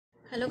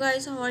Hello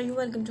guys, how are you?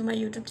 Welcome to my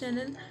YouTube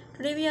channel.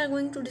 Today we are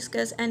going to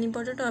discuss an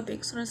important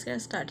topic, so let's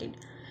get started.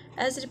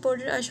 As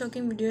reported, a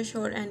shocking video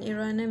showed an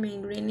Iranian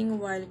man grinning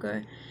while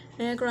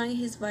crying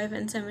his wife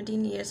and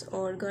 17 years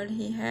old girl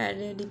he had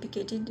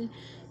depicted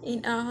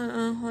in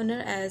a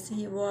honor as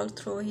he walked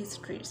through his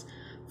streets.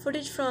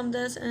 Footage from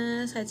the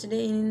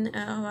Saturday in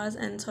Ahvaz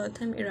and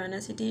southern Iran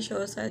city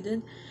shows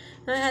Sajjad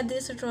had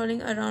this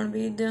strolling around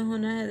with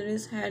Hona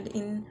Heydari's head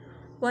in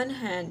one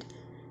hand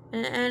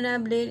and a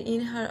blade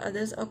in her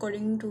others,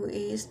 according to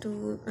East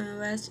to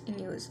West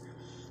News.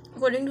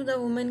 According to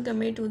the woman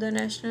committed to the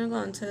National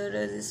Council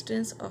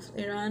Resistance of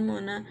Iran,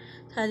 Mona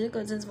Sajjad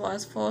Cousins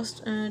was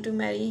forced to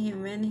marry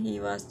him when he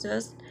was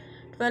just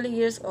 12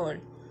 years old.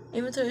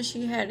 Even though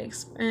she had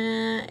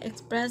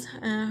expressed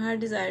her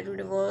desire to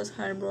divorce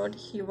her brother,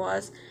 he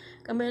was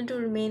compelled to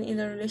remain in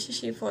the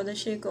relationship for the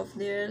sake of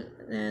their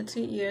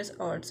 3 years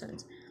old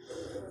sons.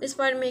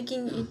 Despite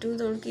making it to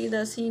Turkey,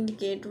 the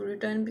syndicate to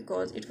return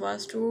because it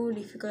was too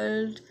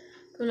difficult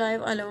to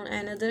live alone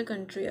in another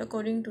country,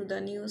 according to the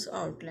news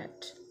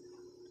outlet.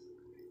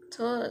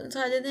 So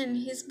Sajjad and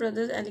his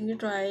brothers allegedly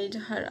tried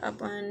her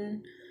up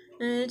and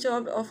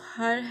chopped off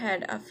her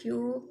head a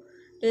few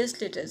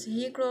days later.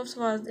 Her corpse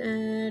was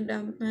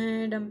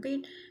dumped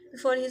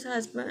before his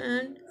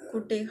husband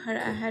could take her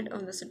head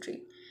on the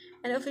street.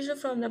 An official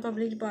from the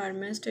public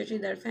department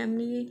stated that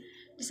family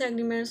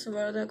disagreements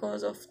were the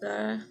cause of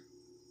the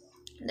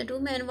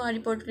two men were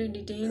reportedly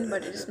detained,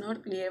 but it is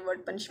not clear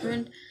what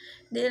punishment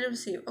they will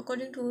receive.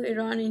 According to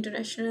Iran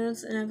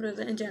International's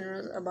President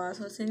General Abbas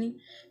Hosseini,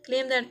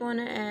 claimed that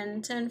Mona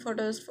and sent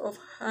photos of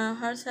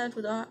herself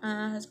to the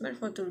husband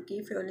for Turkey,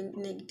 fueling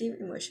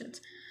negative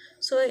emotions.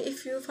 So,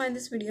 if you find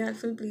this video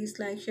helpful, please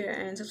like, share,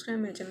 and subscribe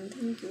my channel.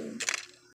 Thank you.